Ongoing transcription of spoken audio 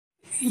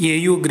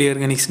AU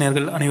Organics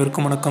நேயர்கள்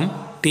அனைவருக்கும் வணக்கம்.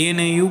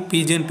 TNAU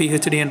PG and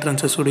PhD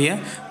entrances உடைய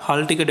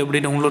ஹால் டிக்கெட் எப்படி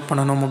டவுன்லோட்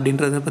பண்ணணும்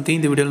அப்படின்றத பற்றி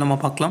இந்த வீடியோவில் நம்ம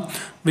பார்க்கலாம்.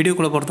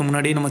 வீடியோக்குள்ளே போகிறதுக்கு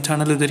முன்னாடி நம்ம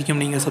சேனல் இது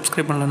வரைக்கும் நீங்கள்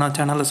சப்ஸ்கிரைப் பண்ணலன்னா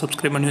சேனலை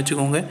சப்ஸ்கிரைப் பண்ணி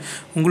வச்சுக்கோங்க.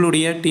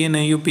 உங்களுடைய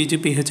TNAU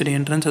PG PhD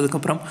என்ட்ரன்ஸ்,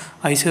 அதுக்கப்புறம்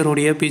ICAR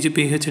உடைய PG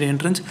PhD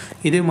என்ட்ரன்ஸ்,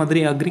 இதே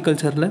மாதிரி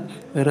அக்ரிகல்ச்சரில்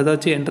வேறு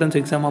ஏதாச்சும் என்ட்ரன்ஸ்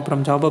எக்ஸாம்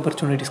அப்புறம் ஜாப்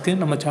ஆப்பர்ச்சுனிட்டிஸ்க்கு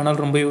நம்ம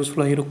சேனல் ரொம்ப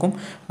யூஸ்ஃபுல்லாக இருக்கும்.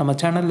 நம்ம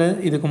சேனலில்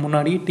இதுக்கு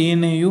முன்னாடி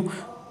TNAU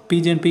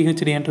PG and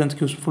PhD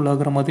என்ட்ரன்ஸ்க்கு useful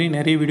ஆகிற மாதிரி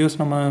நிறைய வீடியோஸ்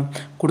நம்ம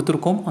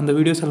கொடுத்துருக்கோம். அந்த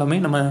வீடியோஸ் எல்லாமே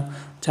நம்ம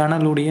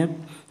சேனலுடைய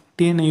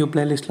TNAU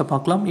பிளேலிஸ்ட்டில்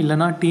பார்க்கலாம்.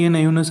 இல்லைனா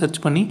TNAUன்னு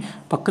சர்ச் பண்ணி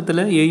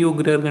பக்கத்தில் AU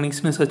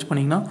Organicsன்னு சர்ச்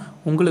பண்ணிங்கன்னா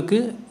உங்களுக்கு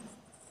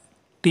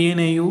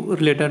TNAU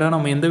ரிலேட்டடாக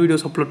நம்ம எந்த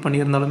வீடியோஸ் அப்லோட்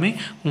பண்ணியிருந்தாலுமே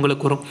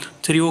உங்களுக்கு வரும்.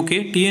 சரி, ஓகே.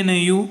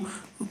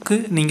 TNAUக்கு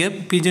நீங்கள்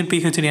PG and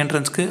PhD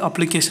என்ட்ரன்ஸ்க்கு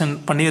அப்ளிகேஷன்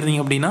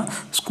பண்ணியிருந்தீங்க அப்படின்னா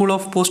ஸ்கூல்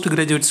ஆஃப் போஸ்ட்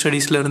கிராஜுவேட்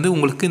ஸ்டடீஸ்லேருந்து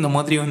உங்களுக்கு இந்த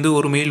மாதிரி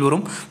ஒரு மெயில்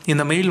வரும்.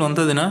 இந்த மெயில்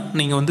வந்ததுன்னா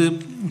நீங்கள்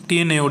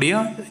TNAUடைய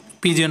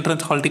PG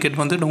entrance hall ticket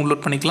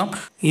download பண்ணிக்கலாம்.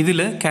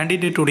 இதில்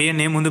கேண்டிடேட்டுடைய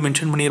நேம்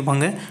மென்ஷன்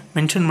பண்ணியிருப்பாங்க.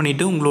 மென்ஷன்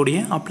பண்ணிவிட்டு உங்களுடைய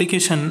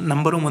அப்ளிகேஷன்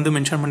நம்பரும்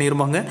மென்ஷன்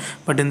பண்ணியிருப்பாங்க.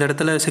 பட் இந்த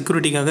இடத்துல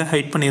செக்யூரிட்டிக்காக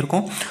ஹைட்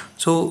பண்ணியிருக்கோம்.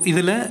 ஸோ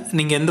இதில்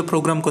நீங்கள் எந்த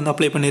ப்ரோக்ராமுக்கு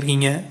அப்ளை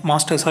பண்ணியிருக்கீங்க,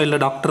 மாஸ்டர்ஸா இல்லை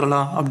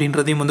டாக்டரலா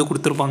அப்படின்றதையும்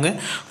கொடுத்துருப்பாங்க.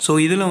 ஸோ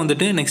இதில்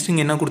நெக்ஸ்ட்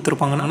இங்கே என்ன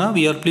கொடுத்துருப்பாங்கன்னா,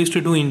 we are pleased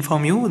to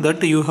inform you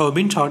that you have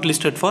been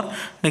shortlisted for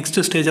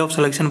next stage of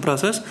selection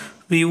process.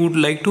 We would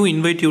like to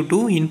invite you to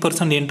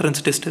in-person entrance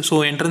test. So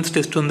entrance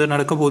test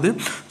நடக்க போகுது.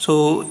 So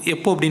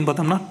எப்போ அப்படின்னு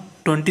பார்த்தோம்னா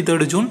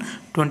 23rd June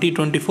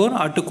 2024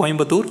 at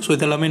Coimbatore. So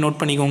இதெல்லாமே note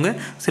பண்ணிக்கோங்க.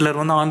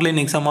 சிலர்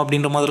online exam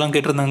அப்படின்ற மாதிரிலாம்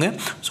கேட்டிருந்தாங்க.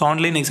 ஸோ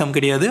ஆன்லைன் எக்ஸாம்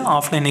கிடையாது,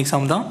 ஆஃப்லைன்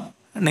எக்ஸாம் தான்.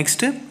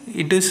 Next,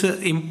 it is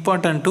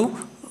important to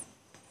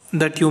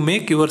that you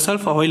make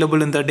yourself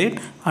available in the date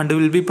and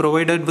will be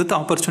provided with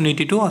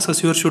opportunity to assess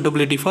your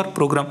suitability for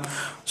program.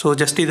 So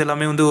just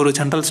இதெல்லாமே ஒரு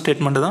general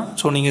statement தான்.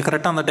 So நீங்கள்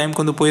கரெக்டாக அந்த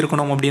டைமுக்கு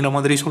போயிருக்கணும் அப்படின்ற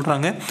மாதிரி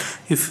சொல்கிறாங்க.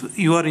 If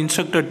you are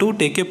instructed to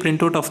take a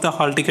print out of the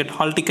hall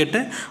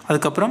ticket,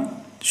 அதுக்கப்புறம்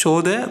show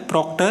the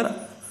Procter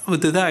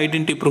with the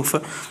identity proof.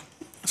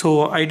 So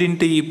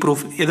identity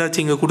proof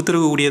ஏதாச்சும் இங்கே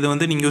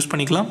கொடுத்துருக்கக்கூடியதை நீங்கள் யூஸ்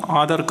பண்ணிக்கலாம்.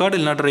 ஆதார் கார்டு,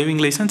 இல்லைனா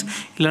டிரைவிங் லைசன்ஸ்,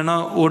 இல்லைனா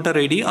voter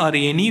ID or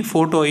any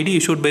photo ID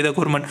issued by the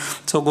government.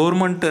 So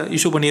government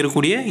issue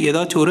பண்ணியிருக்கக்கூடிய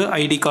ஏதாச்சும் ஒரு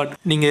ஐடி கார்டு.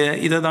 நீங்கள்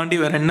இதை தாண்டி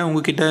வேறு என்ன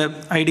உங்ககிட்ட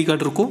ஐடி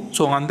கார்டு இருக்கும்,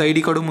 ஸோ அந்த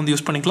ஐடி கார்டும்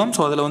யூஸ் பண்ணிக்கலாம்.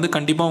 ஸோ அதில்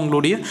கண்டிப்பாக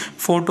உங்களுடைய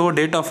ஃபோட்டோ,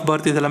 டேட் ஆஃப்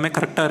பர்த் இதெல்லாமே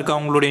கரெக்டாக இருக்கா,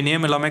 உங்களுடைய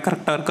நேம் எல்லாமே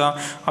கரெக்டாக இருக்கா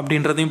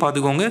அப்படின்றதையும்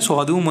பார்த்துக்கோங்க. ஸோ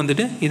அதுவும்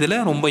இதில்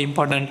ரொம்ப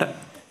இம்பார்ட்டண்ட்டு.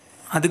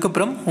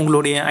 அதுக்கப்புறம்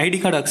உங்களுடைய ஐடி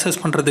கார்டு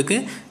அக்சஸ் பண்ணுறதுக்கு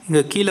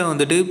இங்கே கீழே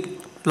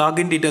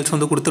லாகின் டீட்டெயில்ஸ்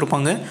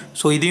கொடுத்துருப்பாங்க.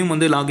 ஸோ இதையும்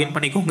லாகின்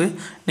பண்ணிக்கோங்க.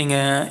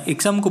 நீங்கள்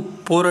எக்ஸாமுக்கு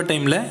போகிற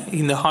டைமில்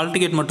இந்த ஹால்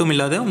டிக்கெட் மட்டும்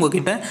இல்லாத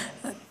உங்கள்கிட்ட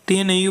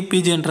TNAU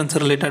PG என்ட்ரன்ஸ்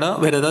ரிலேட்டடாக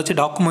வேறு ஏதாச்சும்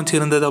டாக்குமெண்ட்ஸ்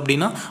இருந்தது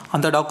அப்படின்னா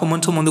அந்த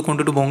டாக்குமெண்ட்ஸும்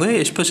கொண்டுட்டு போங்க.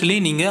 எஸ்பெஷலி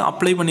நீங்கள்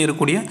அப்ளை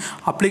பண்ணியிருக்கக்கூடிய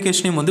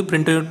அப்ளிகேஷனையும்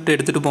பிரிண்ட் அவுட்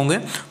எடுத்துகிட்டு போங்க.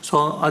 ஸோ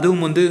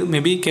அதுவும்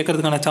மேபி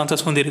கேட்குறதுக்கான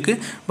சான்சஸ் இருக்குது.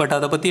 பட்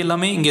அதை பற்றி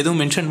எல்லாமே இங்கே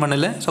எதுவும் மென்ஷன்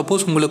பண்ணலை.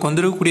 சப்போஸ் உங்களுக்கு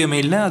வந்துருக்கக்கூடிய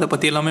மெயிலில் அதை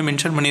பற்றி எல்லாமே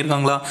மென்ஷன்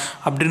பண்ணியிருக்காங்களா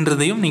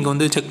அப்படின்றதையும்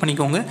நீங்கள் செக்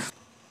பண்ணிக்கோங்க.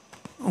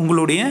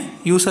 உங்களுடைய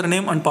யூசர்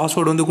நேம் அண்ட்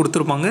பாஸ்வேர்டு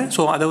கொடுத்துருப்பாங்க.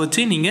 ஸோ அதை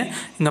வச்சு நீங்கள்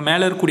இங்கே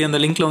மேலே இருக்கக்கூடிய அந்த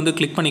லிங்க்கில்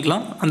கிளிக்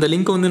பண்ணிக்கலாம். அந்த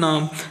லிங்க்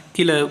நான்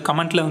கீழே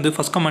கமெண்ட்டில்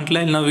ஃபஸ்ட் கமெண்ட்டில்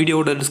இல்லைனா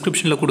வீடியோட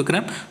டிஸ்கிரிப்ஷனில்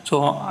கொடுக்குறேன். ஸோ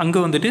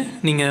அங்கே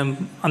நீங்கள்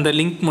அந்த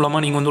லிங்க்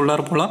மூலமாக நீங்கள்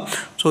உள்ளார போகலாம்.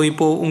 ஸோ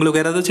இப்போது உங்களுக்கு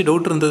வேறு ஏதாச்சும்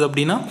டவுட் இருந்தது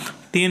அப்படின்னா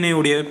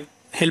TNAUடைய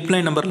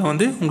ஹெல்ப்லைன் நம்பரில்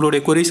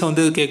உங்களுடைய கொரீஸை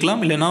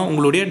கேட்கலாம். இல்லைனா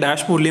உங்களுடைய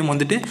டேஷ்போர்ட்லேயும்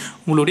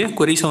உங்களுடைய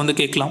கொரீஸை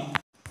கேட்கலாம்.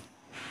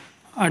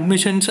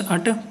 admissions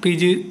at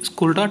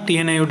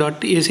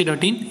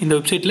pgschool.tnau.ac.in இந்த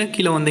வெப்சைட்டில்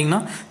கீழே வந்தீங்கன்னா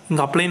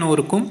இங்கே அப்ளை நோ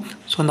இருக்கும்.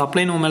 ஸோ அந்த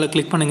அப்ளை நோ மேலே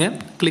கிளிக் பண்ணுங்கள்.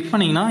 கிளிக்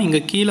பண்ணிங்கன்னா இங்கே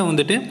கீழே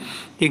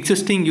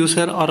எக்ஸிஸ்டிங்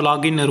யூசர் ஆர்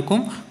லாகின்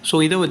இருக்கும். ஸோ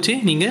இதை வச்சு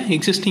நீங்கள்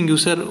எக்ஸிஸ்டிங்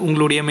யூசர்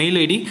உங்களுடைய மெயில்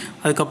ஐடி,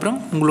 அதுக்கப்புறம்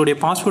உங்களுடைய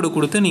பாஸ்வேர்டு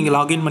கொடுத்து நீங்கள்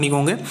லாகின்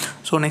பண்ணிக்கோங்க.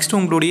 ஸோ நெக்ஸ்ட்டு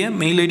உங்களுடைய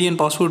மெயில் ஐடி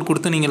அண்ட் பாஸ்வேர்டு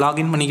கொடுத்து நீங்கள்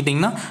லாகின்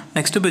பண்ணிக்கிட்டிங்கன்னா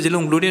நெக்ஸ்ட் பேஜில்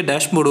உங்களுடைய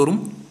டேஷ்போர்டு வரும்.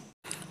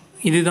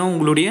 இதுதான்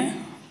உங்களுடைய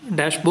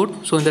டேஷ்போர்ட்.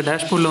 ஸோ இந்த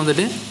டேஷ்போர்டில்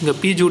இங்கே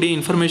பிஜியுடைய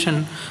இன்ஃபர்மேஷன்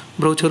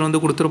ப்ரௌச்சர்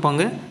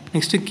கொடுத்துருப்பாங்க.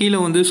 நெக்ஸ்ட்டு கீழே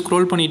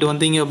ஸ்க்ரோல் பண்ணிட்டு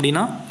வந்தீங்க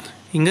அப்படின்னா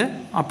இங்கே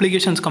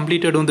அப்ளிகேஷன்ஸ்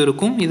கம்ப்ளீட்டட்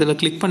இருக்கும். இதில்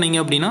கிளிக் பண்ணிங்க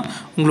அப்படின்னா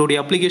உங்களுடைய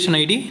அப்ளிகேஷன்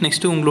ஐடி,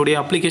 நெக்ஸ்ட்டு உங்களுடைய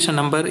அப்ளிகேஷன்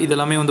நம்பர்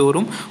இதெல்லாமே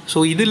வரும். ஸோ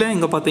இதில்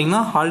இங்கே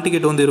பார்த்தீங்கன்னா ஹால்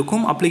டிக்கெட்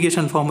இருக்கும்,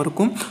 அப்ளிகேஷன் ஃபார்ம்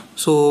இருக்கும்.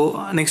 ஸோ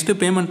நெக்ஸ்ட்டு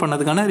பேமெண்ட்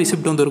பண்ணதுக்கான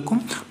ரிசிப்ட்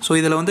இருக்கும். ஸோ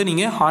இதில்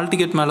நீங்கள் ஹால்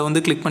டிக்கெட்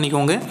மேலே கிளிக்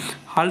பண்ணிக்கோங்க.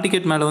 ஹால்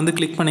டிக்கெட் மேலே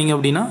கிளிக் பண்ணிங்க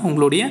அப்படின்னா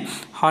உங்களுடைய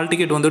ஹால்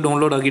டிக்கெட்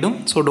டவுன்லோட் ஆகிடும்.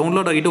 ஸோ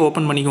டவுன்லோட் ஆகிட்டு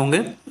ஓப்பன் பண்ணிக்கோங்க.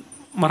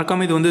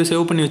 மறக்காமல் இது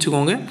சேவ் பண்ணி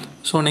வச்சுக்கோங்க.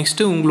 ஸோ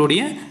நெக்ஸ்ட்டு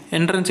உங்களுடைய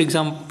என்ட்ரன்ஸ்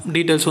எக்ஸாம்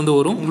டீட்டெயில்ஸ்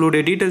வரும்.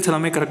 உங்களுடைய டீட்டெயில்ஸ்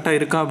எல்லாமே கரெக்டாக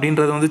இருக்கா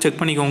அப்படின்றத செக்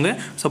பண்ணிக்கோங்க.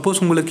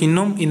 சப்போஸ் உங்களுக்கு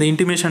இன்னும் இந்த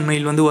இன்டிமேஷன்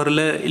மெயில்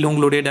வரல, இல்லை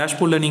உங்களுடைய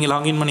டேஷ்போர்டில் நீங்கள்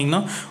லாகின்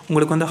பண்ணிங்கன்னா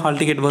உங்களுக்கு ஹால்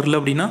டிக்கெட் வரல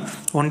அப்படின்னா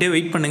ஒன் டே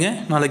வெயிட் பண்ணுங்கள்.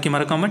 நாளைக்கு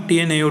மறக்காமல்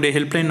TNAUடைய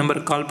ஹெல்ப்லைன்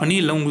நம்பருக்கு கால் பண்ணி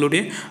இல்லை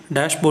உங்களுடைய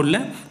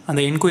டேஷ்போர்டில்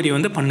அந்த என்கொயரி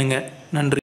பண்ணுங்கள். நன்றி.